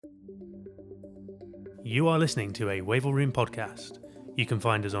You are listening to a Wavell Room podcast. You can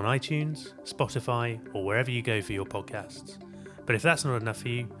find us on iTunes, Spotify, or wherever you go for your podcasts. But if that's not enough for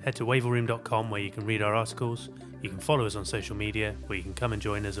you, head to wavellroom.com where you can read our articles, you can follow us on social media, or you can come and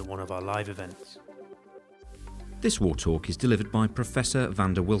join us at one of our live events. This War Talk is delivered by Professor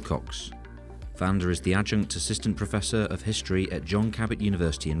Vanda Wilcox. Vanda is the Adjunct Assistant Professor of History at John Cabot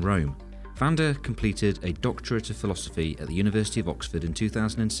University in Rome. Vanda completed a Doctorate of Philosophy at the University of Oxford in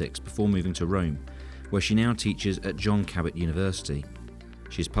 2006 before moving to Rome, where she now teaches at John Cabot University.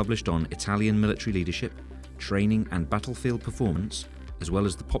 She has published on Italian military leadership, training and battlefield performance, as well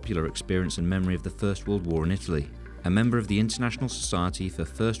as the popular experience and memory of the First World War in Italy. A member of the International Society for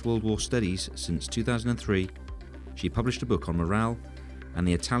First World War Studies since 2003, she published a book on morale and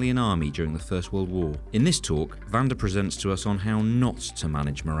the Italian army during the First World War. In this talk, Vanda presents to us on how not to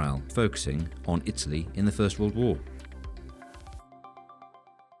manage morale, focusing on Italy in the First World War.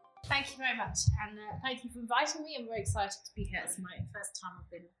 Thank you very much, and thank you for inviting me. I'm very excited to be here. It's my first time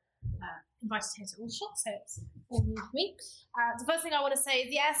I've been invited here to Aldershot, so it's all new for me. The first thing I want to say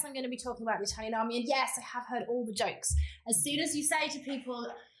is, yes, I'm going to be talking about the Italian army, and yes, I have heard all the jokes. As soon as you say to people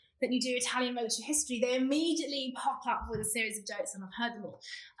that you do Italian military history, they immediately pop up with a series of jokes, and I've heard them all.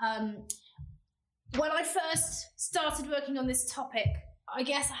 When I first started working on this topic, I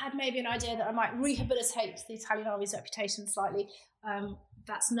guess I had maybe an idea that I might rehabilitate the Italian army's reputation slightly.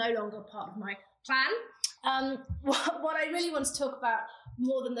 That's no longer part of my plan. What I really want to talk about,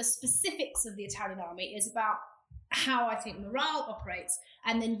 more than the specifics of the Italian army, is about how I think morale operates,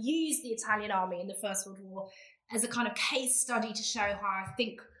 and then use the Italian army in the First World War as a kind of case study to show how I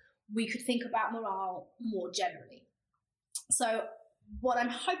think we could think about morale more generally. So what I'm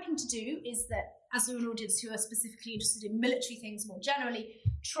hoping to do is that, as an audience who are specifically interested in military things more generally,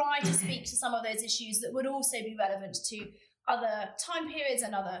 try to speak to some of those issues that would also be relevant to other time periods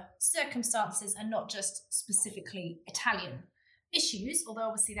and other circumstances, and not just specifically Italian issues, although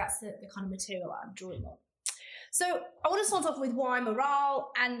obviously that's the kind of material I'm drawing on. So I want to start off with why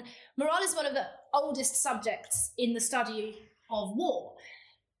morale, and morale is one of the oldest subjects in the study of war,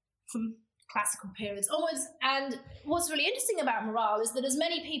 from classical periods onwards. And what's really interesting about morale is that as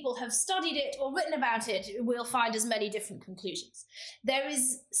many people have studied it or written about it, we'll find as many different conclusions. There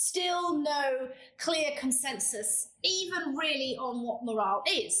is still no clear consensus, even really, on what morale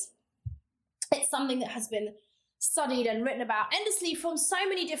is. It's something that has been studied and written about endlessly from so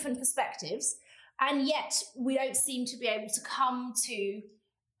many different perspectives, and yet we don't seem to be able to come to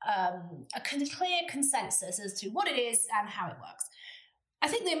a clear consensus as to what it is and how it works. I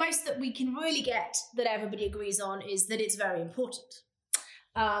think the most that we can really get that everybody agrees on is that it's very important.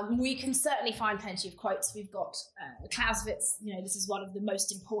 We can certainly find plenty of quotes. We've got Clausewitz, this is one of the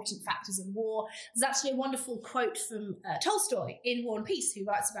most important factors in war. There's actually a wonderful quote from Tolstoy in War and Peace, who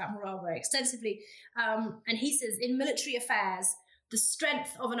writes about morale very extensively. And he says, in military affairs, the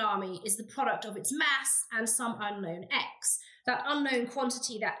strength of an army is the product of its mass and some unknown X. That unknown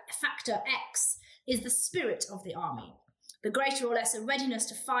quantity, that factor X, is the spirit of the army. The greater or lesser readiness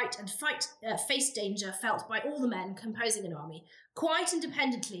to fight and face danger felt by all the men composing an army, quite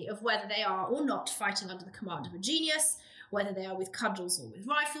independently of whether they are or not fighting under the command of a genius, whether they are with cudgels or with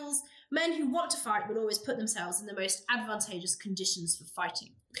rifles. Men who want to fight will always put themselves in the most advantageous conditions for fighting.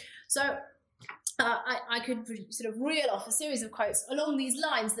 So I could sort of reel off a series of quotes along these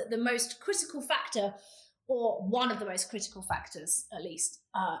lines, that the most critical factor, or one of the most critical factors at least,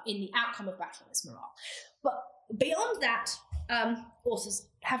 in the outcome of battle is morale. But beyond that, authors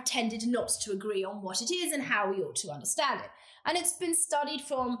have tended not to agree on what it is and how we ought to understand it. And it's been studied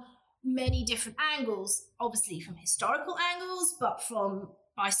from many different angles, obviously from historical angles, but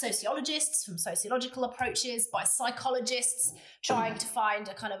by sociologists, from sociological approaches, by psychologists trying to find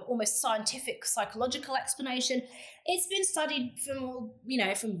a kind of almost scientific psychological explanation. It's been studied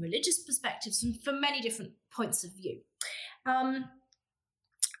from religious perspectives, from many different points of view.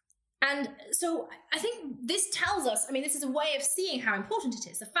 And so I think this tells us, this is a way of seeing how important it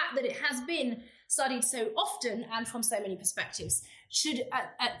is. The fact that it has been studied so often and from so many perspectives should,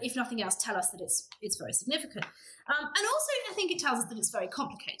 if nothing else, tell us that it's very significant. And also, I think it tells us that it's very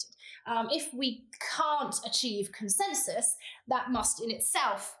complicated. If we can't achieve consensus, that must in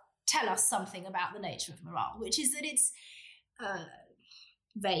itself tell us something about the nature of morale, which is that it's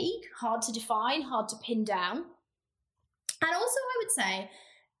vague, hard to define, hard to pin down. And also, I would say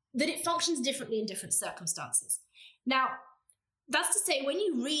that it functions differently in different circumstances. Now, that's to say, when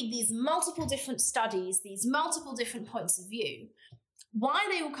you read these multiple different studies, these multiple different points of view, why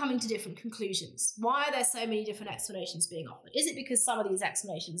are they all coming to different conclusions? Why are there so many different explanations being offered? Is it because some of these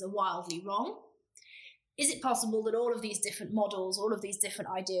explanations are wildly wrong? is it possible that all of these different models, all of these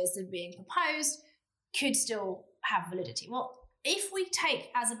different ideas that are being proposed could still have validity? Well, if we take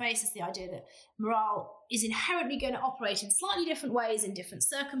as a basis the idea that morale is inherently going to operate in slightly different ways, in different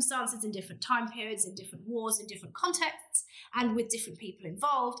circumstances, in different time periods, in different wars, in different contexts, and with different people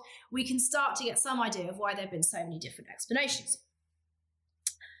involved, we can start to get some idea of why there have been so many different explanations.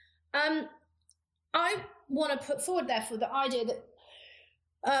 I want to put forward, therefore, the idea that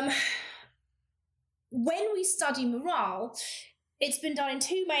when we study morale, it's been done in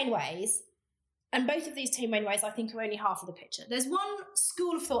two main ways. And both of these two main ways, I think, are only half of the picture. There's one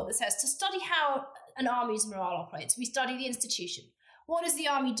school of thought that says to study how an army's morale operates, we study the institution. What is the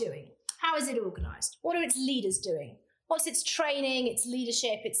army doing? How is it organised? What are its leaders doing? What's its training, its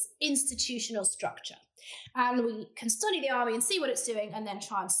leadership, its institutional structure? And we can study the army and see what it's doing and then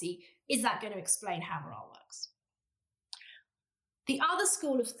try and see, is that going to explain how morale works? The other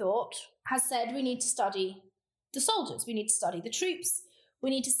school of thought has said we need to study the soldiers. We need to study the troops. We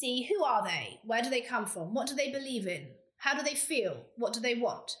need to see, who are they? Where do they come from? What do they believe in? How do they feel? What do they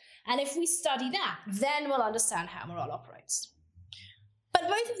want? And if we study that, then we'll understand how morale operates. But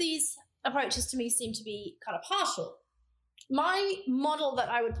both of these approaches to me seem to be kind of partial. My model that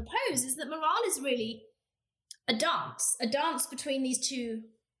I would propose is that morale is really a dance between these two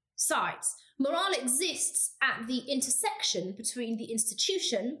sides. Morale exists at the intersection between the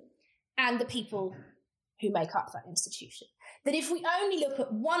institution and the people who make up that institution. That if we only look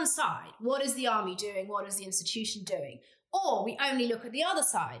at one side, what is the army doing? What is the institution doing? Or we only look at the other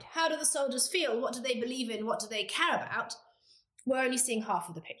side, how do the soldiers feel? What do they believe in? What do they care about? We're only seeing half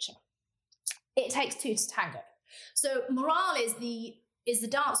of the picture. It takes two to tango. So morale is the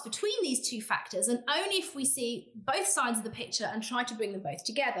dance between these two factors, and only if we see both sides of the picture and try to bring them both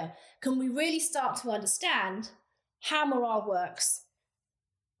together can we really start to understand how morale works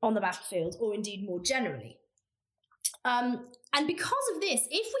on the battlefield, or indeed more generally. And because of this,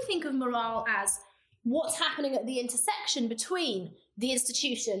 if we think of morale as what's happening at the intersection between the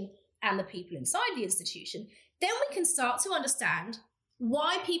institution and the people inside the institution, then we can start to understand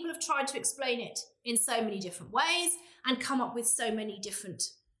why people have tried to explain it in so many different ways and come up with so many different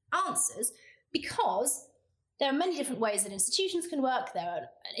answers, because there are many different ways that institutions can work. There are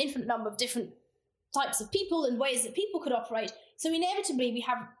an infinite number of different types of people and ways that people could operate. So inevitably, we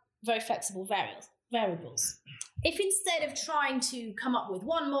have very flexible variables. If instead of trying to come up with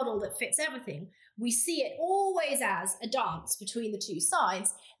one model that fits everything, we see it always as a dance between the two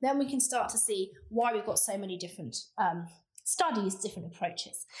sides, then we can start to see why we've got so many different studies, different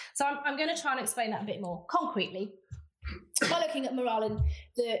approaches. So I'm going to try and explain that a bit more concretely by looking at morale in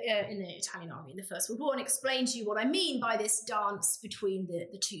the Italian army in the First World War and explain to you what I mean by this dance between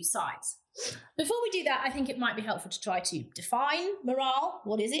the two sides. Before we do that, I think it might be helpful to try to define morale.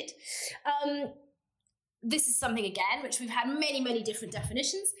 What is it? This is something, again, which we've had many, many different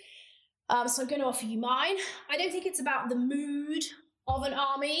definitions. So I'm going to offer you mine. I don't think it's about the mood of an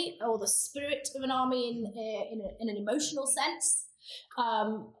army or the spirit of an army in an emotional sense.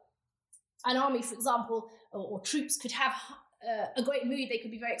 An army, for example, or troops could have a great mood. They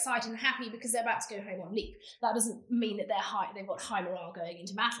could be very excited and happy because they're about to go home on leave. That doesn't mean that they've got high morale going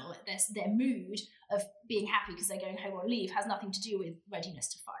into battle. Their mood of being happy because they're going home on leave has nothing to do with readiness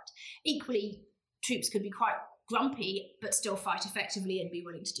to fight. Equally, troops could be quite grumpy but still fight effectively and be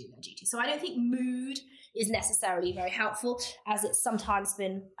willing to do their duty. So I don't think mood is necessarily very helpful, as it's sometimes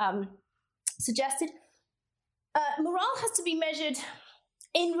been suggested. Morale has to be measured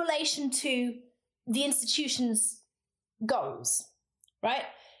in relation to the institution's goals, right?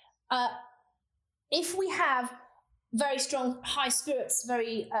 If we have very strong, high spirits,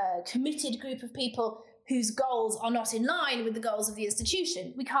 very committed group of people whose goals are not in line with the goals of the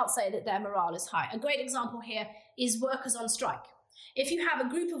institution, we can't say that their morale is high. A great example here is workers on strike. If you have a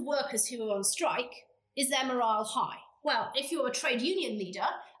group of workers who are on strike, is their morale high? Well, if you're a trade union leader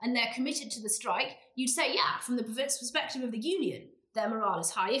and they're committed to the strike, you'd say, yeah, from the perspective of the union, their morale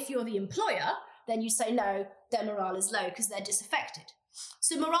is high. If you're the employer, then you say, no, their morale is low because they're disaffected.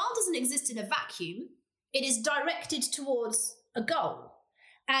 So morale doesn't exist in a vacuum. It is directed towards a goal.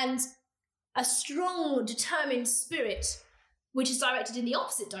 And a strong, determined spirit, which is directed in the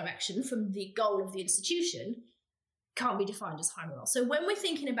opposite direction from the goal of the institution, can't be defined as high morale. So when we're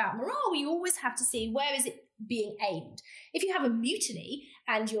thinking about morale, we always have to see, where is it being aimed? If you have a mutiny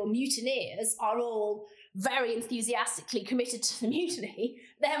and your mutineers are all very enthusiastically committed to the mutiny,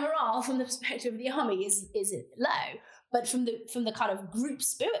 their morale from the perspective of the army is low. But from the kind of group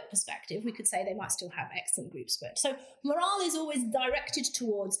spirit perspective, we could say they might still have excellent group spirit. So morale is always directed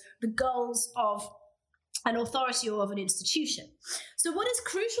towards the goals of an authority or of an institution. So what is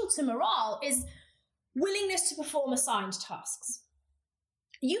crucial to morale is willingness to perform assigned tasks.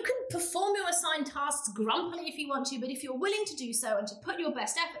 You can perform your assigned tasks grumpily if you want to, but if you're willing to do so and to put your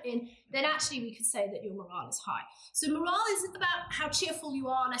best effort in, then actually we could say that your morale is high. So morale isn't about how cheerful you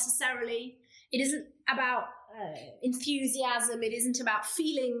are necessarily. It isn't about enthusiasm. It isn't about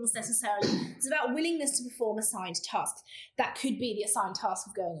feelings necessarily. It's about willingness to perform assigned tasks. That could be the assigned task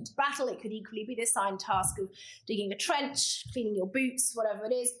of going into battle. It could equally be the assigned task of digging a trench, cleaning your boots, whatever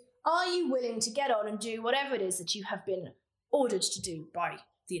it is. Are you willing to get on and do whatever it is that you have been ordered to do by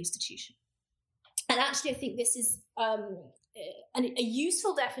the institution? And actually, I think this is a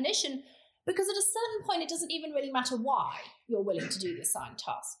useful definition, because at a certain point, it doesn't even really matter why you're willing to do the assigned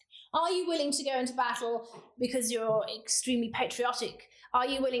task. Are you willing to go into battle because you're extremely patriotic? Are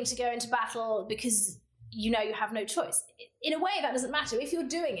you willing to go into battle because you know you have no choice? In a way, that doesn't matter. If you're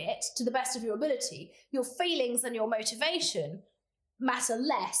doing it to the best of your ability, your feelings and your motivation matter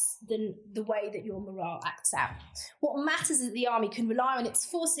less than the way that your morale acts out. What matters is that the army can rely on its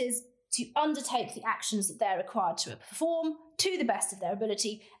forces to undertake the actions that they're required to perform to the best of their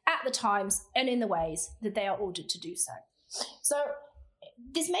ability at the times and in the ways that they are ordered to do so. So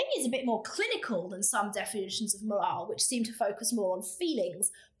this maybe is a bit more clinical than some definitions of morale, which seem to focus more on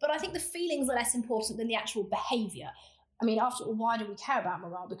feelings, but I think the feelings are less important than the actual behaviour. I mean, after all, why do we care about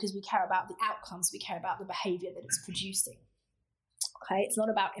morale? Because we care about the outcomes, we care about the behaviour that it's producing. Okay, it's not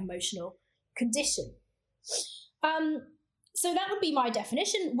about emotional condition. So that would be my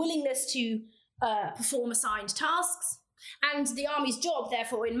definition: willingness to perform assigned tasks. And the army's job,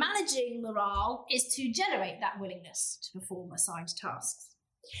 therefore, in managing morale is to generate that willingness to perform assigned tasks.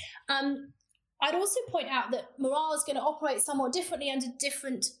 I'd also point out that morale is going to operate somewhat differently under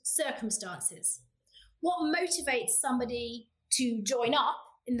different circumstances. What motivates somebody to join up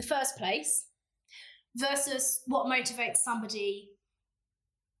in the first place versus what motivates somebody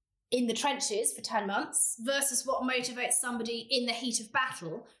in the trenches for 10 months versus what motivates somebody in the heat of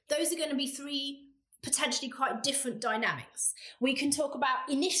battle, those are going to be three potentially quite different dynamics. We can talk about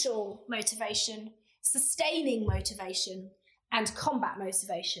initial motivation, sustaining motivation, and combat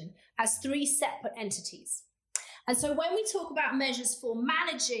motivation as three separate entities. And so when we talk about measures for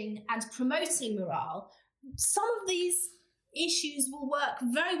managing and promoting morale, some of these issues will work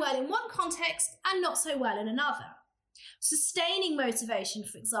very well in one context and not so well in another. Sustaining motivation,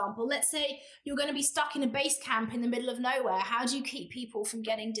 for example, let's say you're going to be stuck in a base camp in the middle of nowhere. How do you keep people from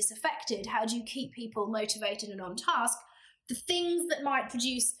getting disaffected? How do you keep people motivated and on task? The things that might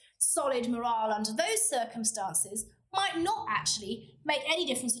produce solid morale under those circumstances might not actually make any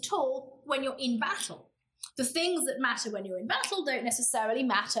difference at all when you're in battle. The things that matter when you're in battle don't necessarily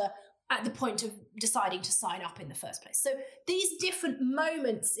matter at the point of deciding to sign up in the first place. So these different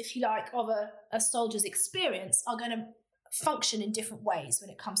moments, if you like, of a soldier's experience are going to function in different ways when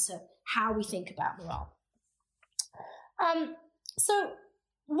it comes to how we think about morale. So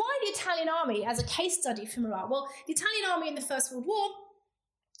why the Italian army as a case study for morale? Well, the Italian army in the First World War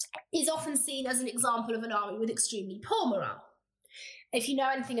is often seen as an example of an army with extremely poor morale. If you know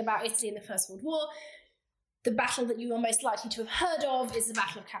anything about Italy in the First World War, the battle that you are most likely to have heard of is the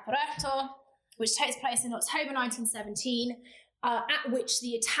Battle of Caporetto, which takes place in October 1917, at which the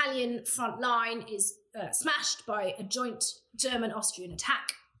Italian front line is smashed by a joint German-Austrian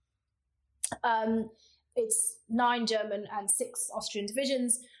attack. It's 9 German and 6 Austrian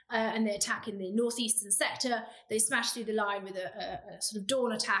divisions, and they attack in the northeastern sector. They smash through the line with a sort of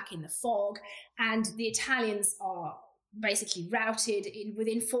dawn attack in the fog, and the Italians are basically routed.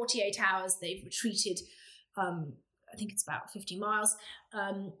 Within 48 hours, they've retreated. I think it's about 50 miles.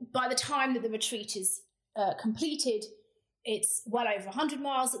 By the time that the retreat is completed, it's well over 100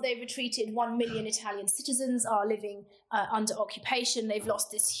 miles that they've retreated. 1 million Italian citizens are living under occupation. They've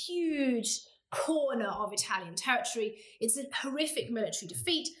lost this huge corner of Italian territory. It's a horrific military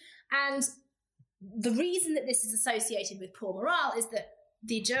defeat. And the reason that this is associated with poor morale is that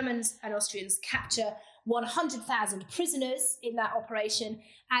the Germans and Austrians capture 100,000 prisoners in that operation,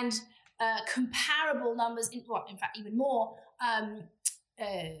 and comparable numbers, in fact, even more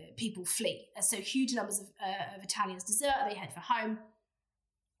people flee. So huge numbers of Italians desert, they head for home.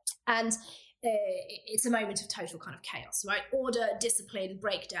 And it's a moment of total kind of chaos, right? Order, discipline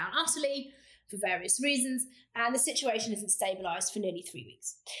break down utterly for various reasons, and the situation isn't stabilised for nearly 3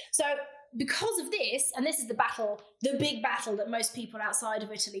 weeks. So because of this, and this is the big battle that most people outside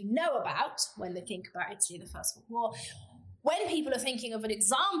of Italy know about when they think about Italy in the First World War, when people are thinking of an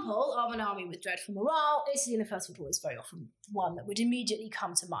example of an army with dreadful morale, Italy in the First World War is very often one that would immediately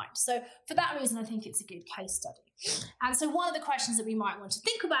come to mind. So for that reason, I think it's a good case study. And so one of the questions that we might want to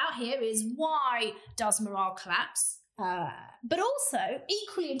think about here is, why does morale collapse? But also,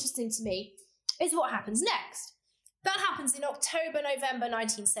 equally interesting to me, is what happens next. That happens in October-November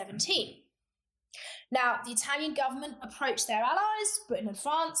 1917. Now, the Italian government approached their allies, Britain and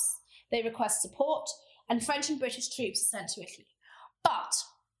France. They request support, and French and British troops are sent to Italy. But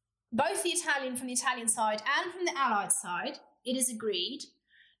both from the Italian side and from the Allied side, it is agreed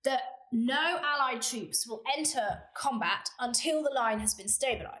that no Allied troops will enter combat until the line has been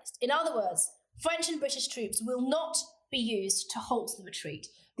stabilised. In other words, French and British troops will not be used to halt the retreat.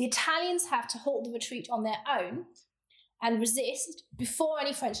 The Italians have to halt the retreat on their own and resist before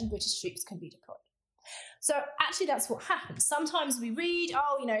any French and British troops can be deployed. So actually that's what happens. Sometimes we read,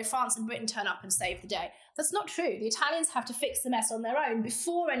 France and Britain turn up and save the day. That's not true. The Italians have to fix the mess on their own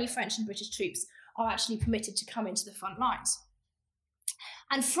before any French and British troops are actually permitted to come into the front lines.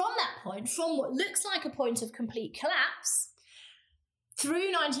 And from that point, from what looks like a point of complete collapse,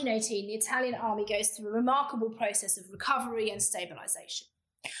 through 1918, the Italian army goes through a remarkable process of recovery and stabilisation.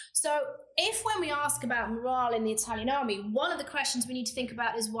 So if when we ask about morale in the Italian army, one of the questions we need to think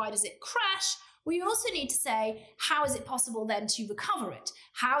about is why does it crash? We also need to say, how is it possible then to recover it?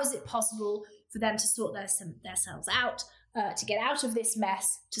 How is it possible for them to sort themselves out, to get out of this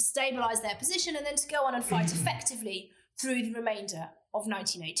mess, to stabilise their position, and then to go on and fight effectively through the remainder of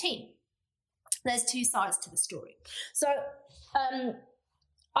 1918? There's two sides to the story. So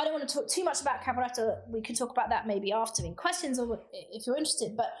I don't want to talk too much about Caporetto. We can talk about that maybe after in questions or if you're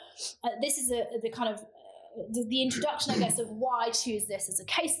interested, but this is the introduction, I guess, of why I choose this as a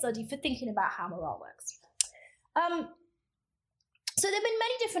case study for thinking about how morale works. So there have been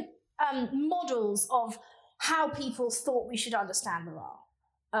many different models of how people thought we should understand morale.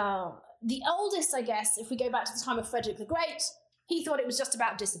 The oldest, I guess, if we go back to the time of Frederick the Great, he thought it was just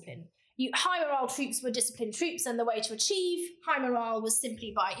about discipline. High morale troops were disciplined troops, and the way to achieve high morale was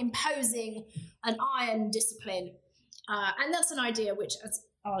simply by imposing an iron discipline. And that's an idea which, as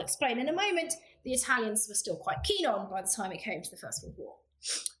I'll explain in a moment, the Italians were still quite keen on by the time it came to the First World War.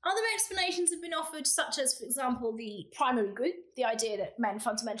 Other explanations have been offered, such as, for example, the primary group, the idea that men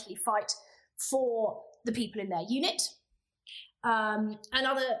fundamentally fight for the people in their unit. And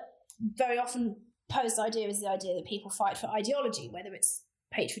other very often posed idea is the idea that people fight for ideology, whether it's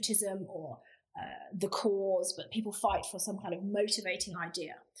patriotism or the cause, but people fight for some kind of motivating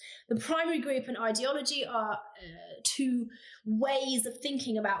idea. The primary group and ideology are two ways of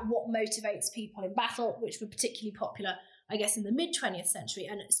thinking about what motivates people in battle, which were particularly popular, I guess, in the mid-20th century,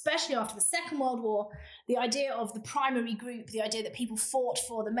 and especially after the Second World War. The idea of the primary group, the idea that people fought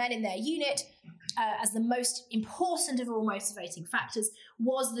for the men in their unit as the most important of all motivating factors,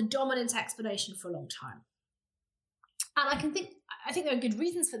 was the dominant explanation for a long time. And I think there are good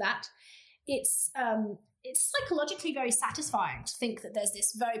reasons for that. It's psychologically very satisfying to think that there's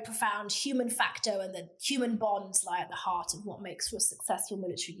this very profound human factor and that human bonds lie at the heart of what makes for a successful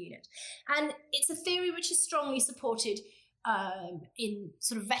military unit. And it's a theory which is strongly supported in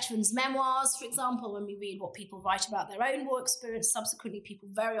sort of veterans' memoirs, for example. When we read what people write about their own war experience, subsequently people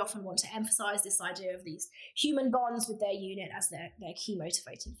very often want to emphasise this idea of these human bonds with their unit as their key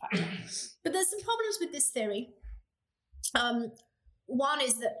motivating factor. But there's some problems with this theory. One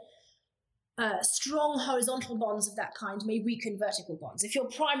is that strong horizontal bonds of that kind may weaken vertical bonds. If your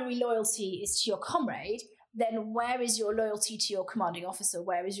primary loyalty is to your comrade, then where is your loyalty to your commanding officer?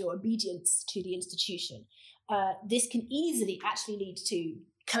 Where is your obedience to the institution? This can easily actually lead to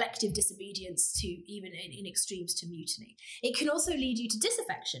collective disobedience, to even in extremes to mutiny. It can also lead you to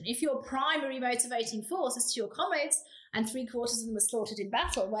disaffection. If your primary motivating force is to your comrades and 3/4 of them were slaughtered in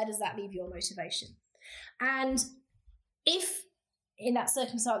battle, where does that leave your motivation? And if in that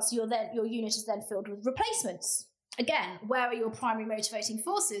circumstance your unit is then filled with replacements, again, where are your primary motivating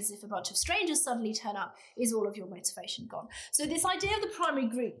forces? If a bunch of strangers suddenly turn up, is all of your motivation gone? So this idea of the primary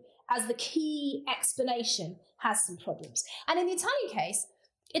group as the key explanation has some problems. And in the Italian case,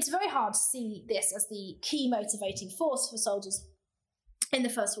 it's very hard to see this as the key motivating force for soldiers in the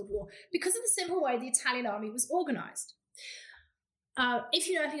First World War because of the simple way the Italian army was organised. If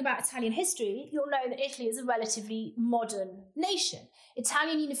you know anything about Italian history, you'll know that Italy is a relatively modern nation.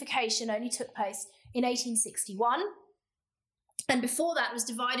 Italian unification only took place in 1861, and before that was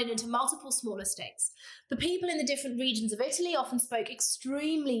divided into multiple smaller states. The people in the different regions of Italy often spoke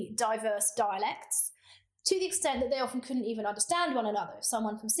extremely diverse dialects, to the extent that they often couldn't even understand one another. If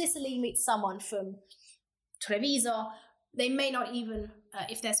someone from Sicily meets someone from Treviso, they may not even,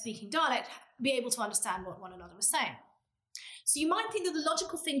 if they're speaking dialect, be able to understand what one another was saying. So you might think that the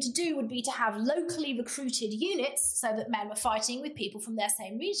logical thing to do would be to have locally recruited units so that men were fighting with people from their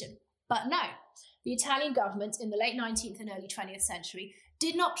same region. But no, the Italian government in the late 19th and early 20th century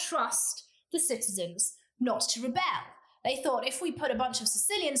did not trust the citizens not to rebel. They thought if we put a bunch of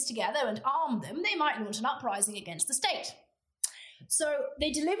Sicilians together and armed them, they might launch an uprising against the state. So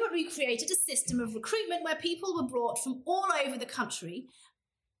they deliberately created a system of recruitment where people were brought from all over the country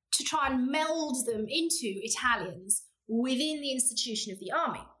to try and meld them into Italians within the institution of the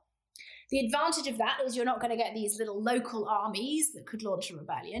army. The advantage of that is you're not going to get these little local armies that could launch a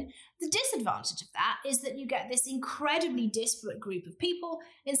rebellion. The disadvantage of that is that you get this incredibly disparate group of people.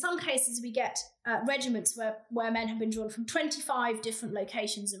 In some cases, we get regiments where men have been drawn from 25 different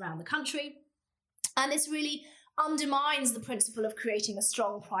locations around the country. And this really undermines the principle of creating a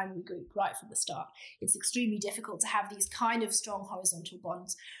strong primary group right from the start. It's extremely difficult to have these kind of strong horizontal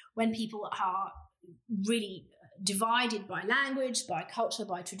bonds when people are really divided by language, by culture,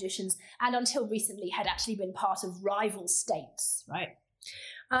 by traditions, and until recently had actually been part of rival states, right?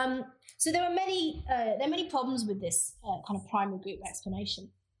 So there are many problems with this kind of primary group explanation.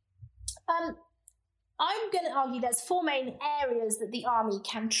 I'm going to argue there's four main areas that the army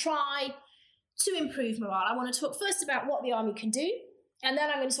can try to improve morale. I want to talk first about what the army can do, and then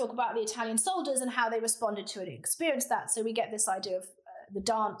I'm going to talk about the Italian soldiers and how they responded to it and experienced that. So we get this idea of the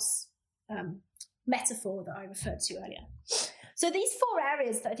dance metaphor that I referred to earlier. So these four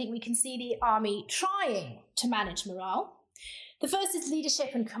areas that I think we can see the army trying to manage morale. The first is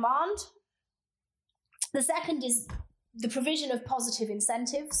leadership and command. The second is the provision of positive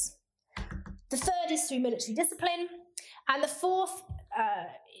incentives. The third is through military discipline. And the fourth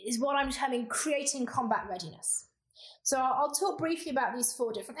is what I'm terming creating combat readiness. So I'll talk briefly about these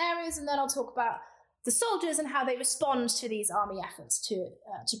four different areas, and then I'll talk about the soldiers and how they respond to these army efforts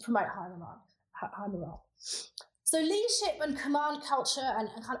to promote high morale. So leadership and command culture and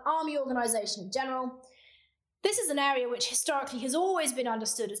kind of army organisation in general, this is an area which historically has always been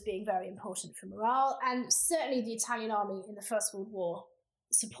understood as being very important for morale, and certainly the Italian army in the First World War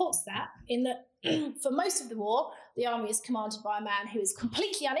supports that, in that for most of the war, the army is commanded by a man who is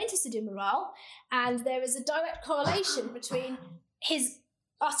completely uninterested in morale, and there is a direct correlation between his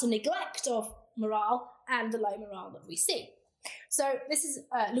utter neglect of morale and the low morale that we see. So this is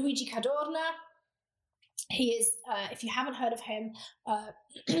Luigi Cadorna. He is, if you haven't heard of him,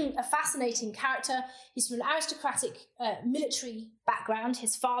 a fascinating character. He's from an aristocratic military background.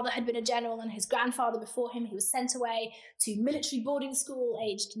 His father had been a general and his grandfather before him. He was sent away to military boarding school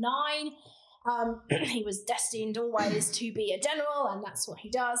aged 9. He was destined always to be a general, and that's what he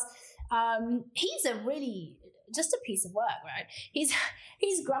does. He's a really just a piece of work, right?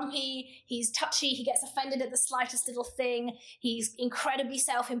 He's grumpy, he's touchy, he gets offended at the slightest little thing, he's incredibly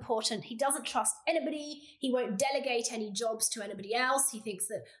self-important, he doesn't trust anybody, he won't delegate any jobs to anybody else, he thinks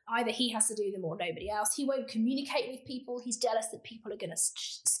that either he has to do them or nobody else, he won't communicate with people, he's jealous that people are going to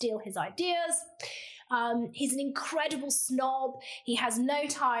steal his ideas. He's an incredible snob. He has no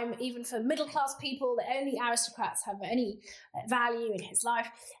time even for middle-class people. The only aristocrats have any value in his life.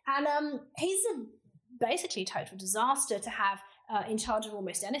 And he's basically a total disaster to have in charge of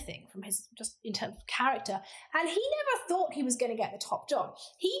almost anything from his, just in terms of character. And he never thought he was going to get the top job.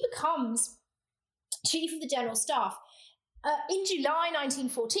 He becomes chief of the general staff in July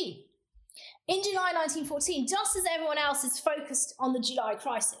 1914. In July 1914, just as everyone else is focused on the July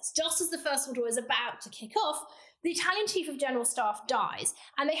crisis, just as the First World War is about to kick off, the Italian Chief of General Staff dies,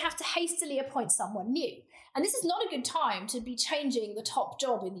 and they have to hastily appoint someone new. And this is not a good time to be changing the top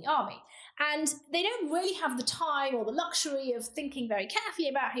job in the army. And they don't really have the time or the luxury of thinking very carefully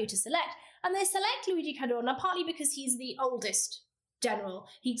about who to select. And they select Luigi Cadorna partly because he's the oldest general,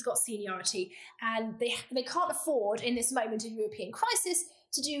 he's got seniority, and they can't afford, in this moment of European crisis,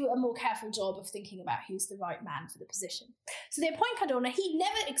 to do a more careful job of thinking about who's the right man for the position. So they appoint Cadorna. He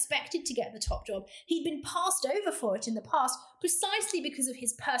never expected to get the top job. He'd been passed over for it in the past precisely because of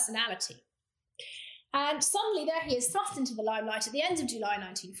his personality. And suddenly there he is thrust into the limelight at the end of July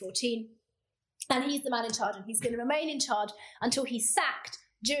 1914, and he's the man in charge, and he's going to remain in charge until he's sacked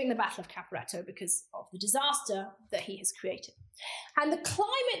during the Battle of Caporetto because of the disaster that he has created. And the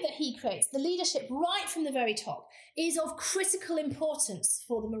climate that he creates, the leadership right from the very top, is of critical importance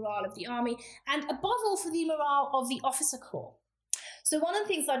for the morale of the army and above all for the morale of the officer corps. So one of the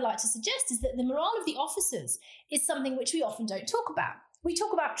things I'd like to suggest is that the morale of the officers is something which we often don't talk about. We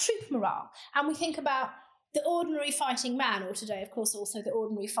talk about troop morale and we think about the ordinary fighting man, or today, of course, also the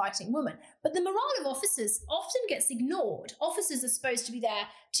ordinary fighting woman. But the morale of officers often gets ignored. Officers are supposed to be there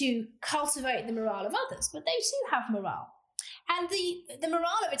to cultivate the morale of others, but they too have morale. And the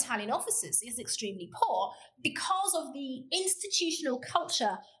morale of Italian officers is extremely poor because of the institutional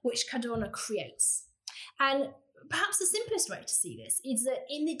culture which Cadorna creates. And perhaps the simplest way to see this is that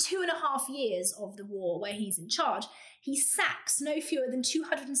in the 2.5 years of the war where he's in charge, he sacks no fewer than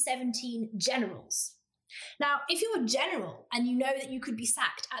 217 generals. Now, if you're a general and you know that you could be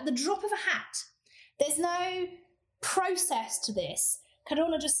sacked at the drop of a hat, there's no process to this.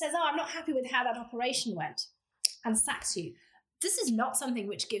 Cadorna just says, I'm not happy with how that operation went, and sacks you. This is not something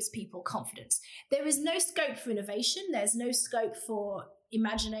which gives people confidence. There is no scope for innovation. There's no scope for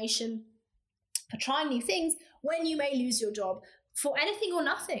imagination, for trying new things, when you may lose your job for anything or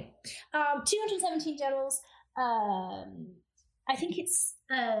nothing. 217 generals, I think it's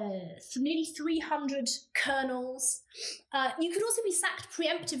nearly 300 colonels. You could also be sacked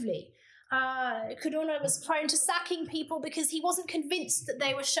preemptively. Cadorna was prone to sacking people because he wasn't convinced that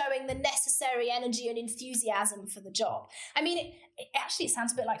they were showing the necessary energy and enthusiasm for the job. I mean, it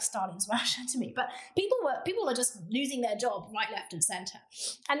sounds a bit like Stalin's Russia to me, but people were just losing their job right, left, and centre.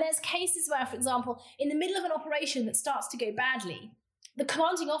 And there's cases where, for example, in the middle of an operation that starts to go badly, the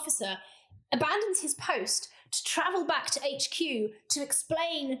commanding officer abandons his post to travel back to HQ to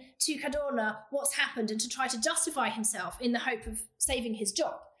explain to Cadorna what's happened and to try to justify himself in the hope of saving his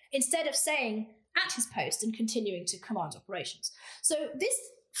job, instead of staying at his post and continuing to command operations. So this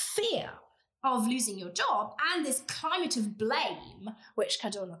fear of losing your job and this climate of blame which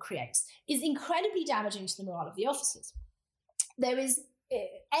Cadorna creates is incredibly damaging to the morale of the officers. There is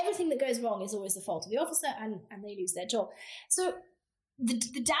everything that goes wrong is always the fault of the officer, and they lose their job. So the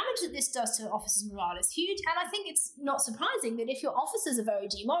damage that this does to officers' morale is huge, and I think it's not surprising that if your officers are very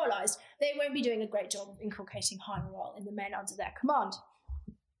demoralised, they won't be doing a great job of inculcating high morale in the men under their command.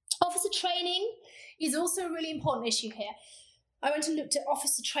 Officer training is also a really important issue here. I went and looked at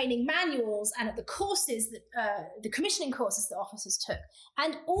officer training manuals and at the courses that the commissioning courses that officers took,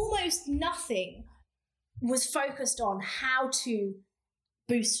 and almost nothing was focused on how to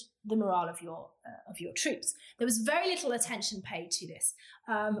boost the morale of your troops. There was very little attention paid to this.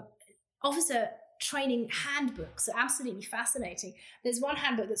 Officer training handbooks are absolutely fascinating. There's one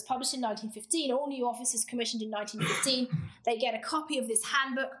handbook that's published in 1915. All new officers commissioned in 1915, they get a copy of this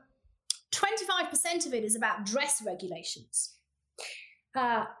handbook. 25% of it is about dress regulations.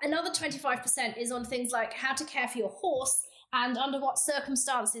 Another 25% is on things like how to care for your horse and under what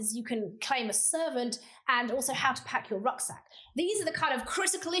circumstances you can claim a servant, and also how to pack your rucksack. These are the kind of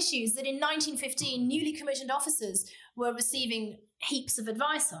critical issues that in 1915 newly commissioned officers were receiving heaps of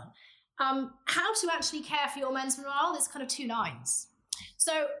advice on. How to actually care for your men's morale, there's kind of 2 lines.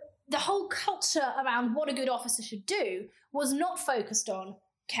 So the whole culture around what a good officer should do was not focused on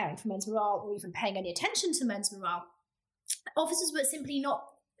caring for men's morale or even paying any attention to men's morale. Officers were simply not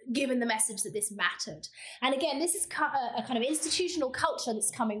given the message that this mattered. And again, this is a kind of institutional culture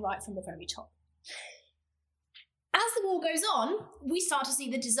that's coming right from the very top. As the war goes on, we start to see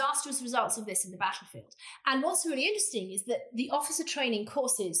the disastrous results of this in the battlefield. And what's really interesting is that the officer training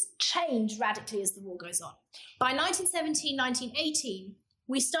courses change radically as the war goes on. By 1917, 1918,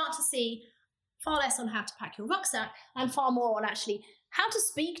 we start to see far less on how to pack your rucksack and far more on actually how to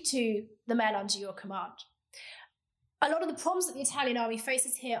speak to the men under your command. A lot of the problems that the Italian army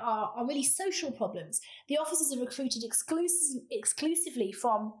faces here are really social problems. The officers are recruited exclusively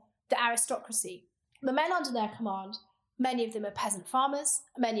from the aristocracy. The men under their command, many of them are peasant farmers,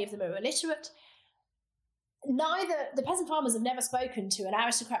 many of them are illiterate. The peasant farmers have never spoken to an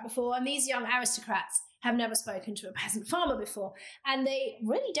aristocrat before, and these young aristocrats have never spoken to a peasant farmer before, and they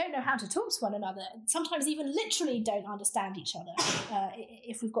really don't know how to talk to one another, sometimes even literally don't understand each other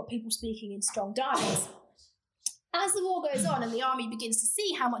if we've got people speaking in strong dialects. As the war goes on and the army begins to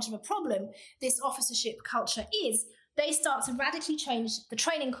see how much of a problem this officership culture is, they start to radically change the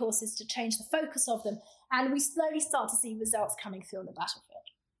training courses to change the focus of them, and we slowly start to see results coming through on the battlefield.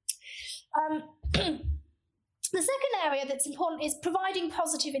 The second area that's important is providing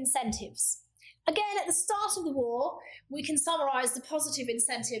positive incentives. Again, at the start of the war, we can summarise the positive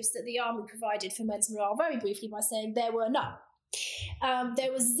incentives that the army provided for men's morale very briefly by saying there were none.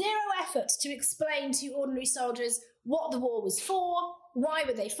 There was zero effort to explain to ordinary soldiers what the war was for, why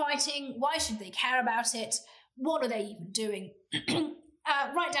were they fighting, why should they care about it, what are they even doing,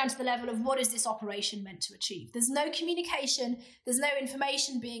 right down to the level of what is this operation meant to achieve. There's no communication, there's no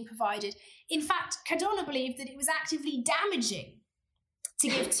information being provided. In fact, Cadorna believed that it was actively damaging to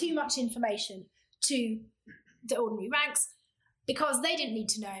give too much information to the ordinary ranks because they didn't need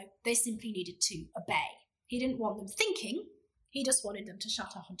to know, they simply needed to obey. He didn't want them thinking, he just wanted them to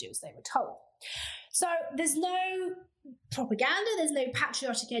shut up and do as they were told. So there's no propaganda, there's no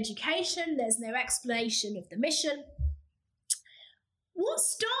patriotic education, there's no explanation of the mission. What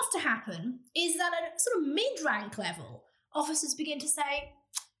starts to happen is that at a sort of mid-rank level, officers begin to say,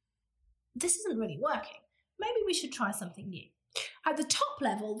 this isn't really working. Maybe we should try something new. At the top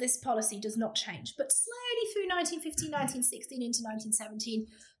level, this policy does not change, but slowly through 1915, 1916 into 1917,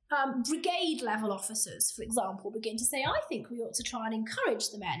 brigade level officers, for example, begin to say, I think we ought to try and encourage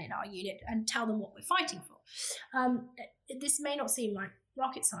the men in our unit and tell them what we're fighting for. This may not seem like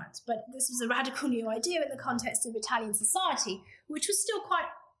rocket science, but this was a radical new idea in the context of Italian society, which was still quite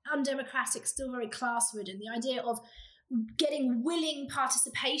undemocratic, still very class-ridden. The idea of getting willing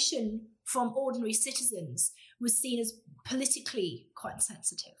participation from ordinary citizens was seen as politically quite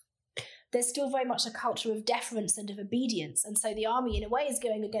sensitive. There's still very much a culture of deference and of obedience, and so the army, in a way, is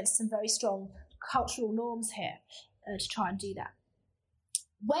going against some very strong cultural norms here to try and do that.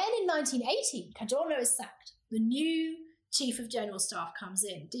 When in 1980 Cadorna is sacked, the new Chief of General Staff comes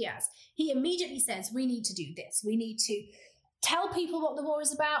in, Diaz. He immediately says, we need to do this. We need to tell people what the war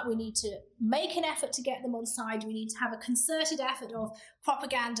is about. We need to make an effort to get them on side. We need to have a concerted effort of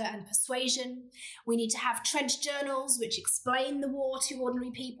propaganda and persuasion. We need to have trench journals which explain the war to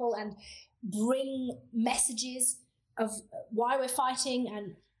ordinary people and bring messages of why we're fighting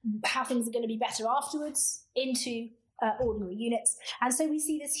and how things are going to be better afterwards into ordinary units. And so we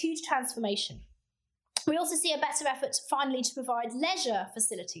see this huge transformation. We also see a better effort finally to provide leisure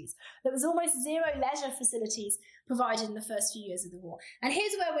facilities. There was almost zero leisure facilities provided in the first few years of the war. And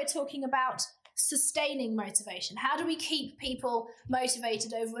here's where we're talking about sustaining motivation. How do we keep people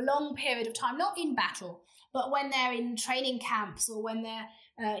motivated over a long period of time, not in battle, but when they're in training camps or when they're,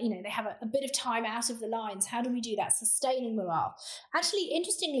 they have a bit of time out of the lines? How do we do that? Sustaining morale. Actually,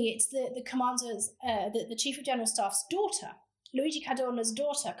 interestingly, it's the commander's, the Chief of General Staff's daughter, Luigi Cadorna's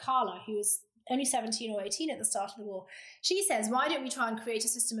daughter, Carla, who was only 17 or 18 at the start of the war. She says, why don't we try and create a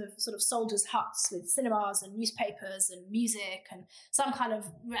system of sort of soldiers' huts with cinemas and newspapers and music and some kind of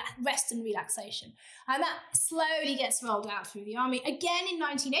rest and relaxation? And that slowly gets rolled out through the army. Again in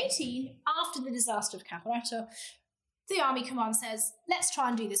 1918, after the disaster of Caporetto, the army command says, let's try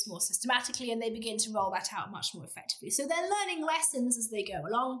and do this more systematically, and they begin to roll that out much more effectively. So they're learning lessons as they go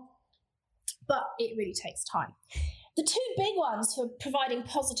along, but it really takes time. The two big ones for providing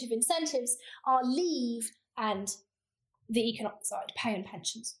positive incentives are leave and the economic side, pay and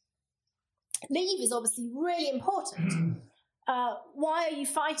pensions. Leave is obviously really important. Why are you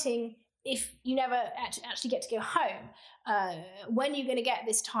fighting if you never actually get to go home? When are you going to get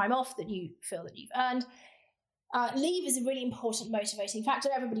this time off that you feel that you've earned? Leave is a really important motivating factor.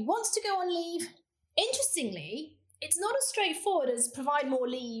 Everybody wants to go on leave. Interestingly, it's not as straightforward as provide more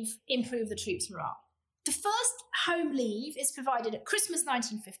leave, improve the troops' morale. The first home leave is provided at Christmas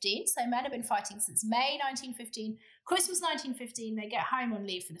 1915, so men have been fighting since May 1915. Christmas 1915, they get home on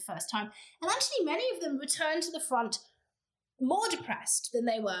leave for the first time, and actually many of them return to the front more depressed than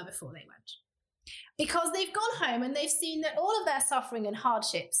they were before they went. Because they've gone home and they've seen that all of their suffering and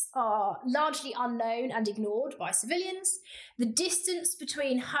hardships are largely unknown and ignored by civilians. The distance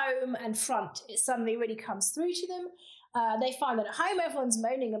between home and front, it suddenly really comes through to them. They find that at home everyone's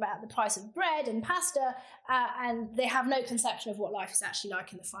moaning about the price of bread and pasta, and they have no conception of what life is actually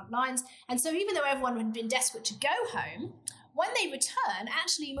like in the front lines. And so even though everyone had been desperate to go home, when they return,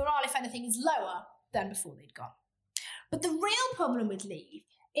 actually morale, if anything, is lower than before they'd gone. But the real problem with leave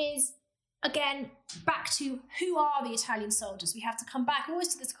is, again, back to who are the Italian soldiers? We have to come back always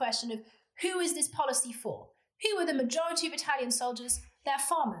to this question of who is this policy for? Who are the majority of Italian soldiers? They're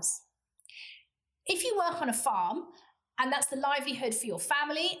farmers. If you work on a farm, and that's the livelihood for your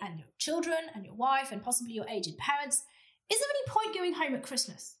family and your children and your wife and possibly your aged parents, is there any point going home at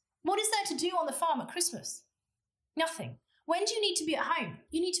Christmas? What is there to do on the farm at Christmas? Nothing. When do you need to be at home?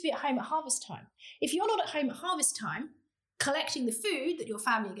 You need to be at home at harvest time. If you're not at home at harvest time, collecting the food that your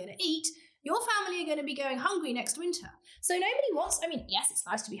family are going to eat, your family are going to be going hungry next winter. So nobody wants, yes, it's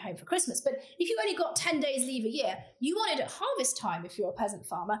nice to be home for Christmas, but if you've only got 10 days leave a year, you want it at harvest time if you're a peasant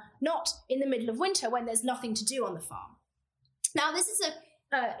farmer, not in the middle of winter when there's nothing to do on the farm. Now, this is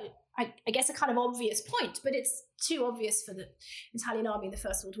I guess a kind of obvious point, but it's too obvious for the Italian army in the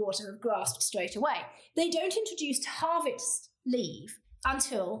First World War to have grasped straight away. They don't introduce harvest leave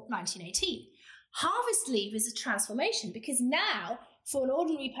until 1918. Harvest leave is a transformation because now, for an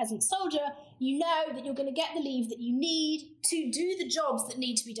ordinary peasant soldier, you know that you're going to get the leave that you need to do the jobs that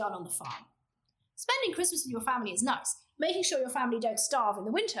need to be done on the farm. Spending Christmas with your family is nice. Making sure your family don't starve in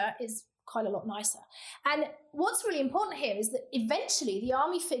the winter is quite a lot nicer. And what's really important here is that eventually the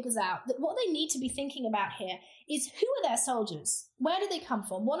army figures out that what they need to be thinking about here is who are their soldiers? Where do they come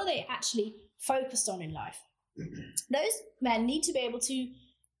from? What are they actually focused on in life? Those men need to be able to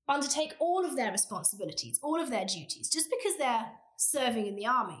undertake all of their responsibilities, all of their duties. Just because they're serving in the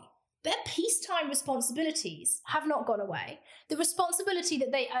army, their peacetime responsibilities have not gone away. The responsibility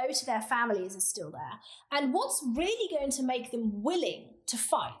that they owe to their families is still there. And what's really going to make them willing to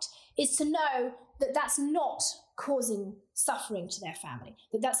fight is to know that that's not causing suffering to their family,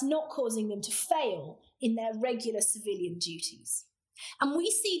 that's not causing them to fail in their regular civilian duties. And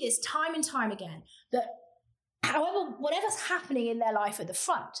we see this time and time again, that however, whatever's happening in their life at the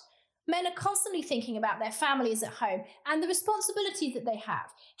front, men are constantly thinking about their families at home and the responsibilities that they have.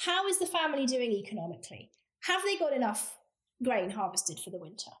 How is the family doing economically? Have they got enough grain harvested for the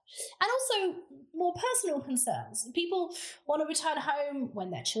winter? And also more personal concerns. People want to return home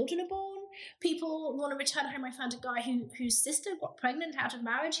when their children are born. People want to return home. I found a guy whose sister got pregnant out of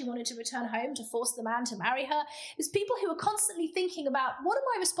marriage. He wanted to return home to force the man to marry her. There's people who are constantly thinking about, what are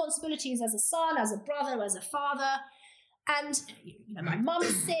my responsibilities as a son, as a brother, as a father? And my mum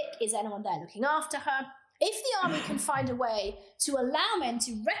is sick. Is anyone there looking after her? If the army can find a way to allow men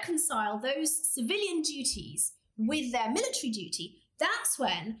to reconcile those civilian duties with their military duty, that's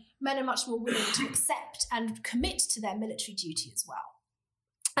when men are much more willing to accept and commit to their military duty as well.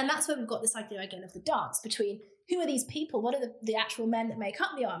 And that's where we've got this idea again of the dance between who are these people, what are the actual men that make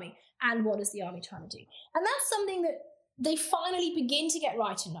up the army, and what is the army trying to do. And that's something that they finally begin to get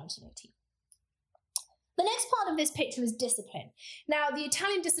right in 1918. The next part of this picture is discipline. Now, the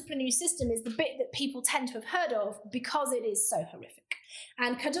Italian disciplinary system is the bit that people tend to have heard of because it is so horrific.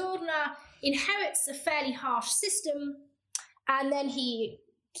 And Cadorna inherits a fairly harsh system, and then he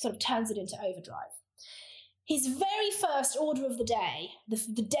sort of turns it into overdrive. His very first order of the day,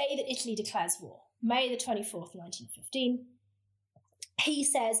 the day that Italy declares war, May the 24th, 1915, he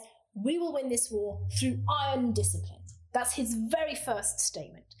says, we will win this war through iron discipline. That's his very first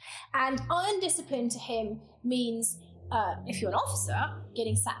statement. And iron discipline to him means, if you're an officer,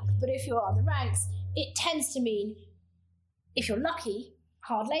 getting sacked. But if you're on the ranks, it tends to mean, if you're lucky,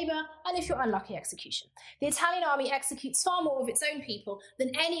 hard labour, and if you're unlucky, execution. The Italian army executes far more of its own people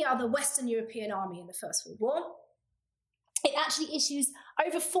than any other Western European army in the First World War. It actually issues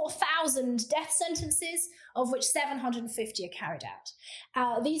over 4,000 death sentences, of which 750 are carried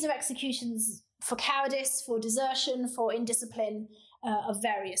out. These are executions for cowardice, for desertion, for indiscipline of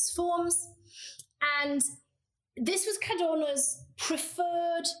various forms. And this was Cadorna's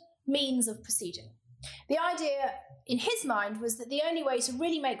preferred means of proceeding. The idea in his mind was that the only way to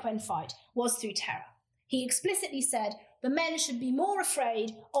really make men fight was through terror. He explicitly said the men should be more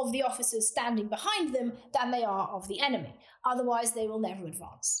afraid of the officers standing behind them than they are of the enemy. Otherwise, they will never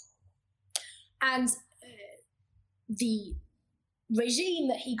advance. And the regime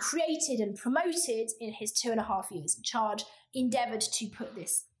that he created and promoted in his 2.5 years in charge endeavoured to put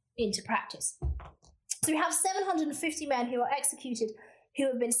this into practice. So we have 750 men who are executed, who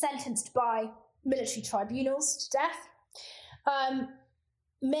have been sentenced by military tribunals to death.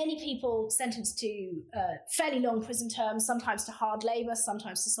 Many people sentenced to fairly long prison terms, sometimes to hard labour,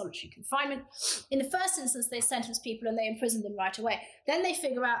 sometimes to solitary confinement. In the first instance, they sentence people and they imprison them right away. Then they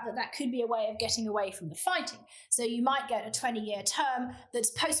figure out that that could be a way of getting away from the fighting. So you might get a 20-year term that's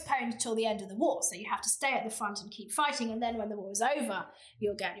postponed till the end of the war. So you have to stay at the front and keep fighting, and then when the war is over,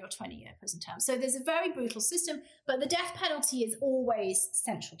 you'll get your 20-year prison term. So there's a very brutal system, but the death penalty is always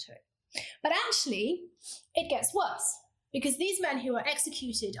central to it. But actually, it gets worse, because these men who are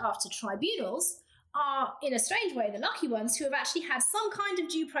executed after tribunals are, in a strange way, the lucky ones who have actually had some kind of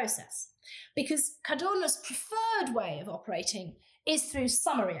due process. Because Cadorna's preferred way of operating is through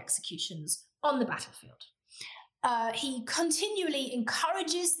summary executions on the battlefield. He continually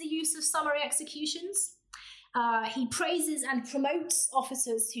encourages the use of summary executions. He praises and promotes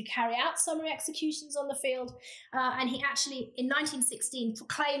officers who carry out summary executions on the field. And he actually, in 1916,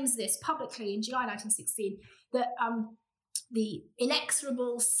 proclaims this publicly in July 1916, that the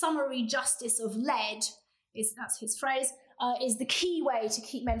inexorable summary justice of lead, that's his phrase, is the key way to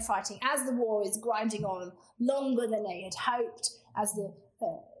keep men fighting as the war is grinding on longer than they had hoped, as the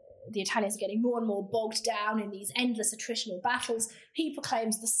Italians are getting more and more bogged down in these endless attritional battles. He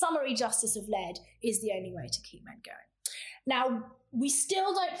proclaims the summary justice of lead is the only way to keep men going. Now, we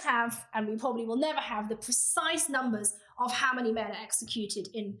still don't have, and we probably will never have, the precise numbers of how many men are executed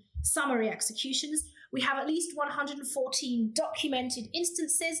in summary executions. We have at least 114 documented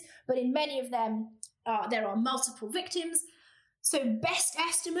instances, but in many of them, there are multiple victims. So best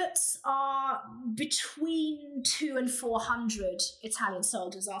estimates are between 200 and 400 Italian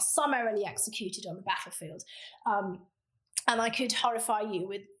soldiers are summarily executed on the battlefield. And I could horrify you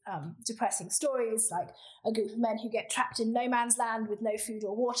with depressing stories, like a group of men who get trapped in no man's land with no food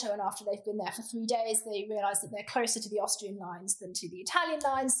or water, and after they've been there for 3 days, they realise that they're closer to the Austrian lines than to the Italian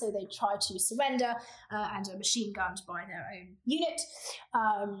lines, so they try to surrender and are machine gunned by their own unit,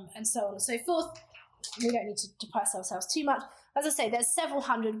 and so on and so forth. We don't need to depress ourselves too much. As I say, there's several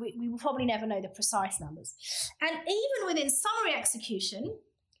hundred. We will probably never know the precise numbers. And even within summary execution,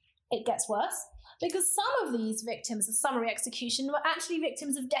 it gets worse, because some of these victims of summary execution were actually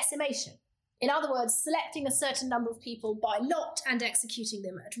victims of decimation. In other words, selecting a certain number of people by lot and executing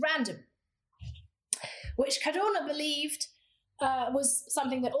them at random, which Cadorna believed was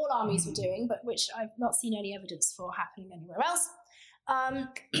something that all armies were doing, but which I've not seen any evidence for happening anywhere else. And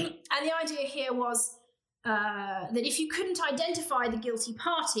the idea here was that if you couldn't identify the guilty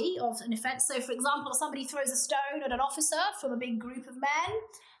party of an offence, so for example, somebody throws a stone at an officer from a big group of men,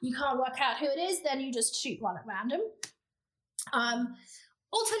 you can't work out who it is, then you just shoot one at random.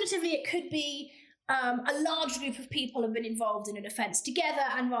 Alternatively, it could be a large group of people have been involved in an offence together,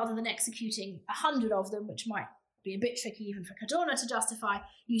 and rather than executing 100 of them, which might be a bit tricky even for Cadorna to justify,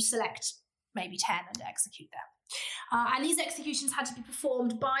 you select maybe 10 and execute them. And these executions had to be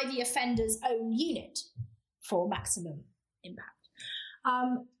performed by the offender's own unit for maximum impact.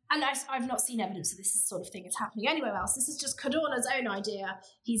 And I've not seen evidence that this sort of thing is happening anywhere else. This is just Cadorna's own idea.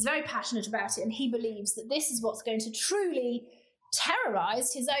 He's very passionate about it, and he believes that this is what's going to truly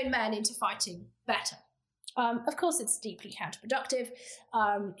terrorise his own men into fighting better. Of course, it's deeply counterproductive.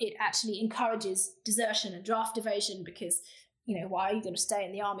 It actually encourages desertion and draft evasion because, why are you going to stay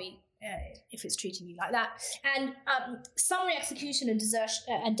in the army if it's treating you like that? And summary execution and desertion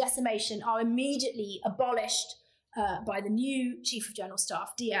and decimation are immediately abolished by the new Chief of General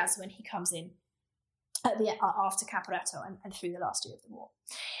Staff, Diaz, when he comes in after Caporetto and through the last year of the war.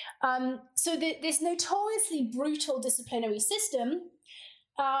 So this notoriously brutal disciplinary system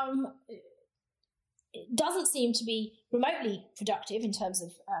it doesn't seem to be remotely productive in terms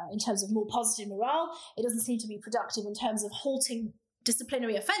of more positive morale. It doesn't seem to be productive in terms of halting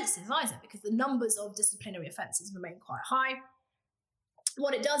disciplinary offences either, because the numbers of disciplinary offences remain quite high.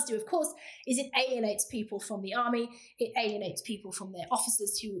 What it does do, of course, is it alienates people from the army. It alienates people from their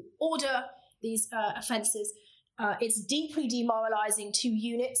officers who order these offences. It's deeply demoralising to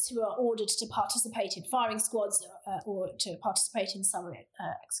units who are ordered to participate in firing squads or to participate in summary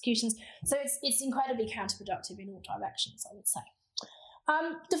executions. So it's incredibly counterproductive in all directions, I would say.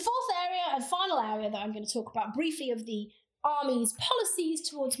 The fourth area and final area that I'm going to talk about briefly of the army's policies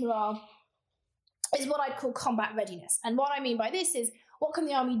towards morale is what I'd call combat readiness. And what I mean by this is, what can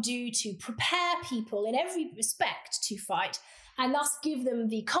the army do to prepare people in every respect to fight and thus give them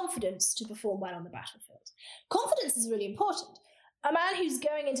the confidence to perform well on the battlefield? Confidence is really important. A man who's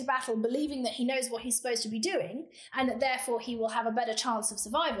going into battle believing that he knows what he's supposed to be doing and that therefore he will have a better chance of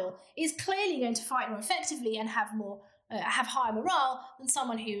survival is clearly going to fight more effectively and have higher morale than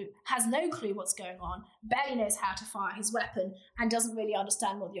someone who has no clue what's going on, barely knows how to fire his weapon, and doesn't really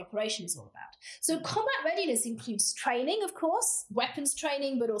understand what the operation is all about. So combat readiness includes training, of course, weapons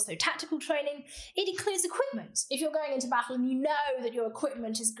training, but also tactical training. It includes equipment. If you're going into battle and you know that your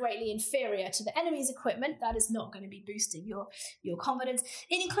equipment is greatly inferior to the enemy's equipment, that is not going to be boosting your confidence.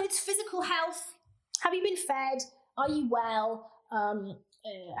 It includes physical health. Have you been fed? Are you well?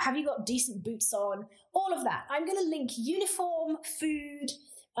 Have you got decent boots on? All of that. I'm going to link uniform, food,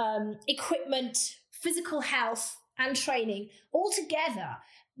 equipment, physical health, and training all together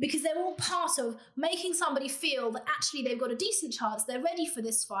because they're all part of making somebody feel that actually they've got a decent chance, they're ready for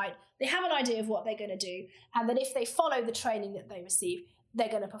this fight, they have an idea of what they're going to do, and that if they follow the training that they receive, they're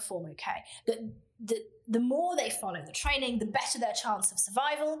going to perform okay. The more they follow the training, the better their chance of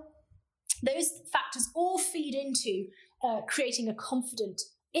survival. Those factors all feed into creating a confident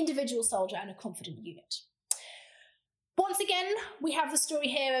individual soldier and a confident unit. Once again, we have the story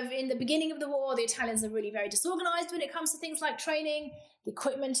here of in the beginning of the war, the Italians are really very disorganized when it comes to things like training. The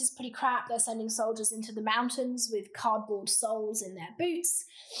equipment is pretty crap. They're sending soldiers into the mountains with cardboard soles in their boots.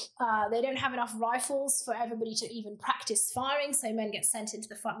 They don't have enough rifles for everybody to even practice firing, so men get sent into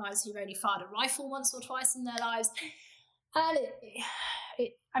the front lines who've only fired a rifle once or twice in their lives.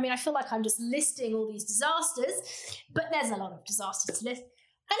 And I feel like I'm just listing all these disasters, but there's a lot of disasters to list.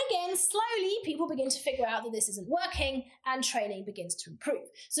 And again, slowly, people begin to figure out that this isn't working and training begins to improve.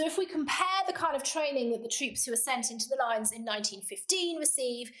 So if we compare the kind of training that the troops who are sent into the lines in 1915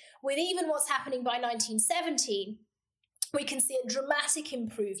 receive with even what's happening by 1917, we can see a dramatic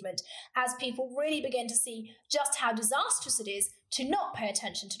improvement as people really begin to see just how disastrous it is to not pay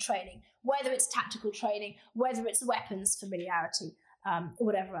attention to training, whether it's tactical training, whether it's weapons familiarity, or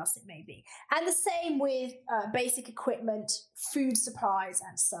whatever else it may be. And the same with basic equipment, food supplies,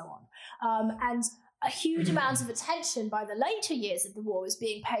 and so on. And a huge amount of attention by the later years of the war is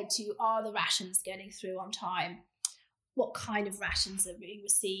being paid to, are the rations getting through on time? What kind of rations are being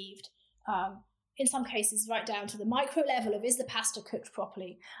received? In some cases, right down to the micro level of, is the pasta cooked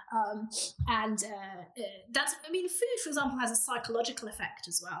properly? Food, for example, has a psychological effect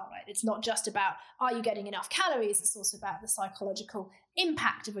as well, right? It's not just about, are you getting enough calories? It's also about the psychological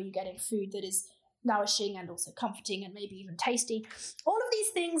impact of, are you getting food that is nourishing and also comforting and maybe even tasty. All of these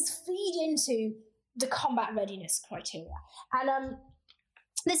things feed into the combat readiness criteria. And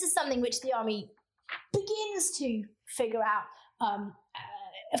this is something which the army begins to figure out.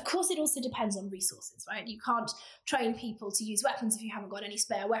 Of course, it also depends on resources, right? You can't train people to use weapons if you haven't got any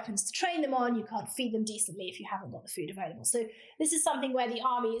spare weapons to train them on. You can't feed them decently if you haven't got the food available. So this is something where the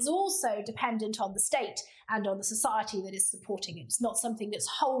army is also dependent on the state and on the society that is supporting it. It's not something that's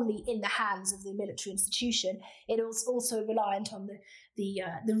wholly in the hands of the military institution. It is also reliant on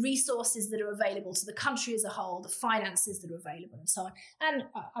the resources that are available to the country as a whole, the finances that are available, and so on. And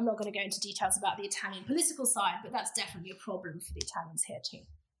I'm not going to go into details about the Italian political side, but that's definitely a problem for the Italians here too.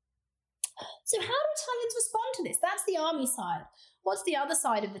 So how do Italians respond to this? That's the army side. What's the other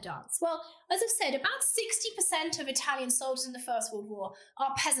side of the dance? Well, as I've said, about 60% of Italian soldiers in the First World War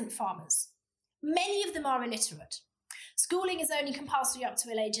are peasant farmers. Many of them are illiterate. Schooling is only compulsory up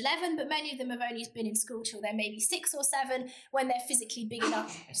to age 11, but many of them have only been in school till they're maybe 6 or 7, when they're physically big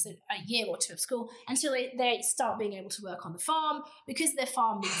enough, so a year or two of school, until they start being able to work on the farm, because their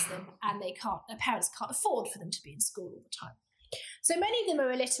farm needs them and their parents can't afford for them to be in school all the time. So many of them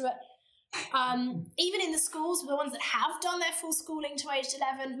are illiterate. Even in the schools, the ones that have done their full schooling to age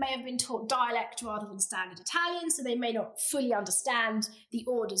 11 may have been taught dialect rather than standard Italian, so they may not fully understand the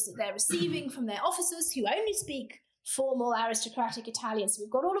orders that they're receiving from their officers, who only speak formal aristocratic Italian. So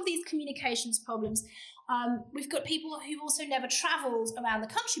we've got all of these communications problems. We've got people who've also never travelled around the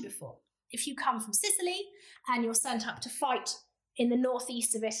country before. If you come from Sicily and you're sent up to fight in the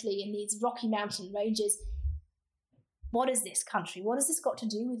northeast of Italy in these rocky mountain ranges, what is this country? What has this got to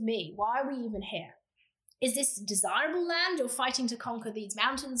do with me? Why are we even here? Is this desirable land or fighting to conquer these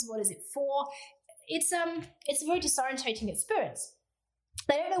mountains? What is it for? It's a very disorientating experience.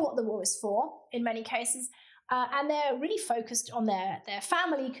 They don't know what the war is for in many cases, and they're really focused on their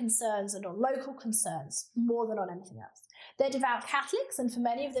family concerns and on local concerns more than on anything else. They're devout Catholics, and for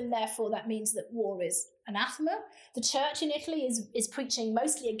many of them, therefore, that means that war is anathema. The church in Italy is preaching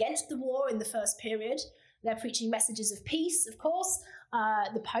mostly against the war in the first period. They're preaching messages of peace, of course.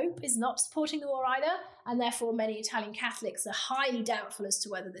 The Pope is not supporting the war either, and therefore many Italian Catholics are highly doubtful as to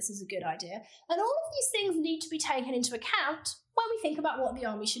whether this is a good idea. And all of these things need to be taken into account when we think about what the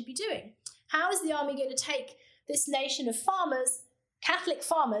army should be doing. How is the army going to take this nation of farmers, Catholic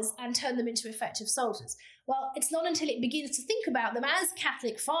farmers, and turn them into effective soldiers? Well, it's not until it begins to think about them as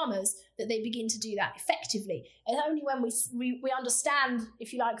Catholic farmers that they begin to do that effectively. And only when we understand,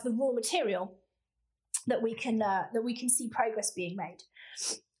 if you like, the raw material, that we can see progress being made.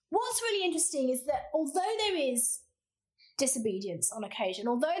 What's really interesting is that although there is disobedience on occasion,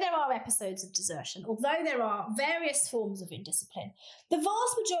 although there are episodes of desertion, although there are various forms of indiscipline, the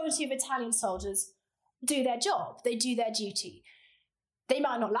vast majority of Italian soldiers do their job, they do their duty. They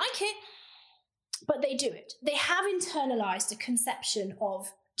might not like it, but they do it. They have internalized a conception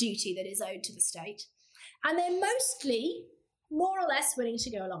of duty that is owed to the state, and they're mostly more or less willing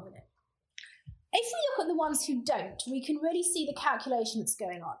to go along with it. If we look at the ones who don't, we can really see the calculation that's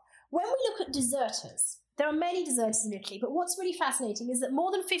going on. When we look at deserters, there are many deserters in Italy, but what's really fascinating is that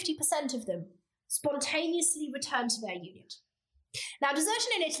more than 50% of them spontaneously return to their unit. Now,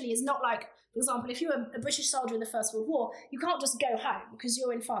 desertion in Italy is not like, for example, if you were a British soldier in the First World War, you can't just go home because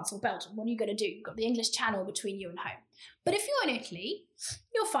you're in France or Belgium. What are you going to do? You've got the English Channel between you and home. But if you're in Italy,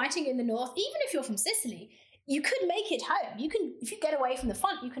 you're fighting in the north, even if you're from Sicily, you could make it home. You can, if you get away from the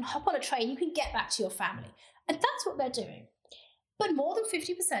front, you can hop on a train, you can get back to your family. And that's what they're doing. But more than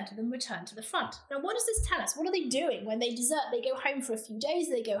 50% of them return to the front. Now, what does this tell us? What are they doing when they desert? They go home for a few days,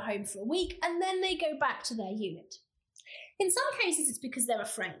 they go home for a week, and then they go back to their unit. In some cases, it's because they're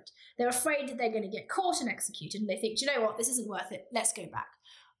afraid. They're afraid that they're going to get caught and executed, and they think, do you know what, this isn't worth it, let's go back.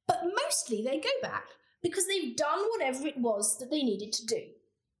 But mostly they go back because they've done whatever it was that they needed to do.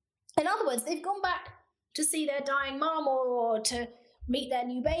 In other words, they've gone back to see their dying mum, or to meet their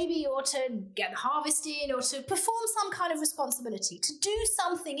new baby, or to get the harvest in, or to perform some kind of responsibility, to do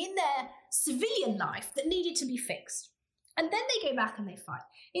something in their civilian life that needed to be fixed. And then they go back and they fight.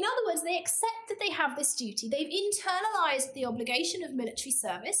 In other words, they accept that they have this duty. They've internalized the obligation of military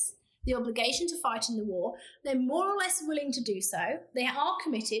service, the obligation to fight in the war. They're more or less willing to do so. They are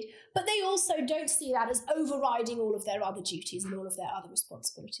committed, but they also don't see that as overriding all of their other duties and all of their other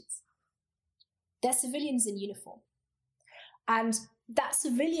responsibilities. They're civilians in uniform. And that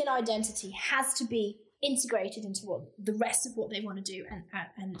civilian identity has to be integrated into what the rest of what they want to do,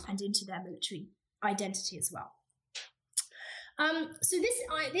 and into their military identity as well. So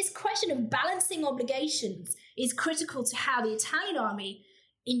this question of balancing obligations is critical to how the Italian army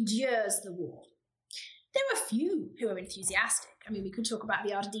endures the war. There are a few who are enthusiastic. I mean, we could talk about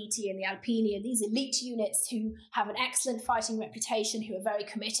the Arditi and the Alpini, these elite units who have an excellent fighting reputation, who are very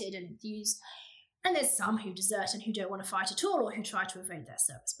committed and enthused. And there's some who desert and who don't want to fight at all or who try to evade their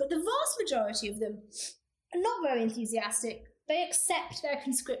service. But the vast majority of them are not very enthusiastic. They accept their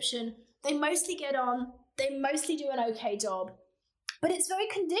conscription. They mostly get on. They mostly do an okay job. But it's very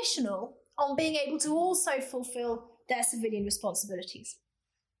conditional on being able to also fulfill their civilian responsibilities.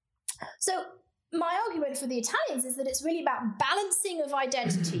 So my argument for the Italians is that it's really about balancing of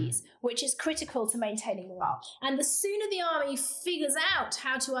identities, which is critical to maintaining morale. And the sooner the army figures out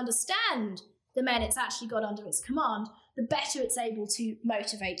how to understand the men it's actually got under its command, the better it's able to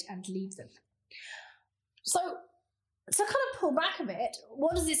motivate and lead them. So to kind of pull back a bit,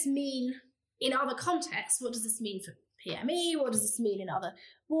 what does this mean in other contexts? What does this mean for PME? What does this mean in other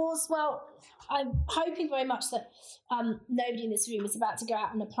wars? Well, I'm hoping very much that nobody in this room is about to go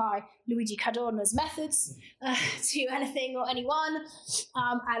out and apply Luigi Cadorna's methods to anything or anyone,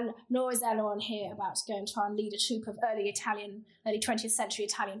 and nor is anyone here about to go and try and lead a troop of early 20th century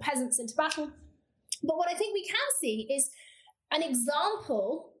Italian peasants into battle. But what I think we can see is an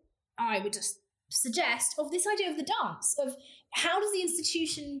example, I would just suggest, of this idea of the dance, of how does the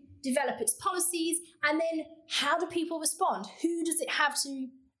institution develop its policies, and then how do people respond? Who does it have to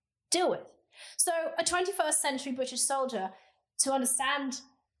deal with? So a 21st century British soldier, to understand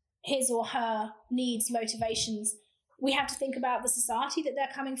his or her needs, motivations, we have to think about the society that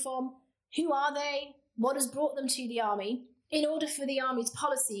they're coming from. Who are they? What has brought them to the army? In order for the army's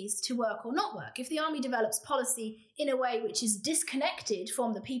policies to work or not work. If the army develops policy in a way which is disconnected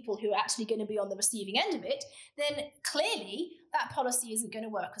from the people who are actually going to be on the receiving end of it, then clearly that policy isn't going to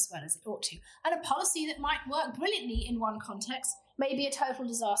work as well as it ought to. And a policy that might work brilliantly in one context may be a total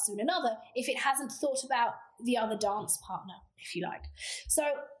disaster in another if it hasn't thought about the other dance partner, if you like. So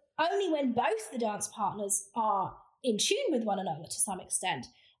only when both the dance partners are in tune with one another to some extent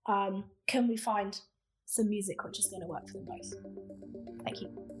can we find some music which is going to work for them both. Thank you.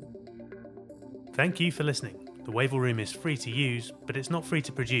 Thank you for listening. The Wavell Room is free to use, but it's not free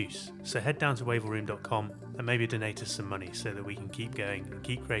to produce, so head down to wavellroom.com and maybe donate us some money so that we can keep going and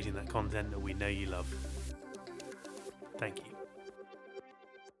keep creating that content that we know you love. Thank you.